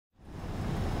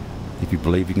if you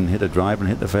believe you can hit a drive and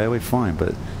hit the fairway, fine.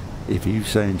 But if you're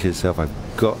saying to yourself, I've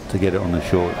got to get it on the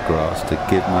short grass to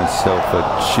give myself a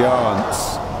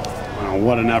chance. Oh,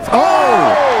 what an effort.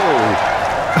 Oh!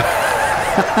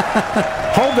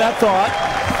 Hold that thought.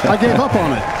 I gave up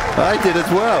on it. I did as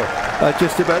well. I was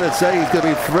just about to say he's going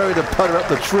to be throwing a putter up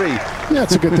the tree. Yeah,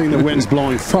 it's a good thing the wind's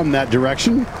blowing from that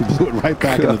direction. He blew it right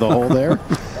back into the hole there.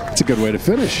 It's a good way to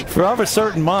finish. For of a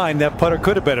certain mind, that putter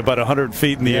could have been about 100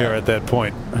 feet in the air at that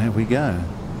point. Here we go.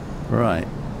 Right.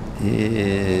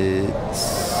 It's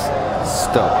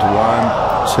stopped.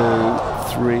 1,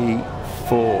 2, 3,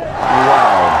 4.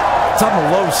 Wow. It's on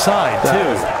the low side,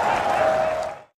 too.